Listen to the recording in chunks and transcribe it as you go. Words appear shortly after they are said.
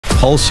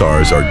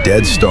Pulsars are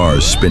dead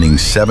stars spinning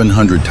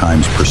 700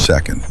 times per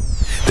second.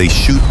 They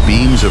shoot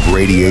beams of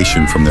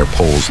radiation from their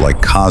poles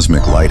like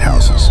cosmic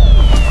lighthouses.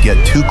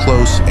 Get too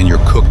close and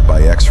you're cooked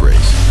by X-rays.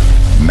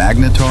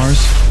 Magnetars?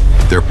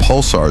 They're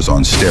pulsars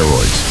on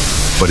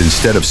steroids, but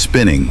instead of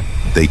spinning,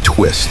 they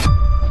twist.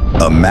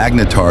 A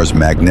magnetar's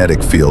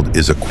magnetic field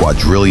is a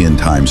quadrillion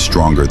times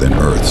stronger than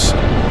Earth's,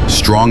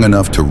 strong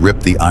enough to rip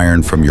the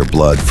iron from your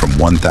blood from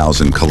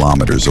 1,000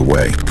 kilometers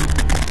away.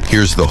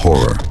 Here's the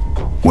horror.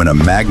 When a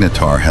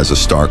magnetar has a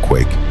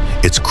starquake,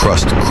 its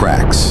crust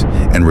cracks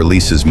and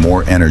releases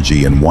more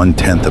energy in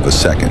 1/10 of a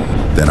second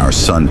than our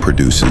sun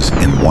produces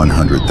in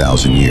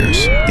 100,000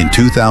 years. In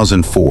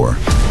 2004,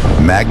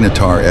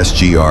 Magnetar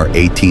SGR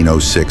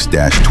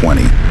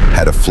 1806-20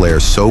 had a flare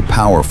so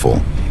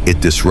powerful it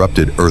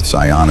disrupted Earth's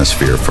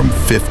ionosphere from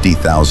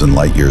 50,000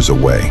 light years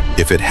away.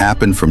 If it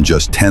happened from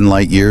just 10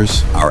 light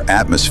years, our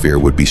atmosphere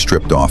would be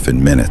stripped off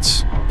in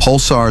minutes.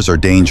 Pulsars are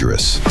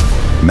dangerous.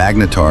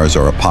 Magnetars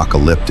are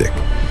apocalyptic.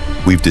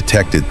 We've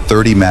detected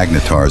 30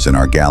 magnetars in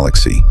our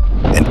galaxy,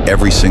 and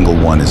every single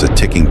one is a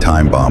ticking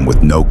time bomb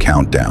with no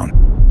countdown.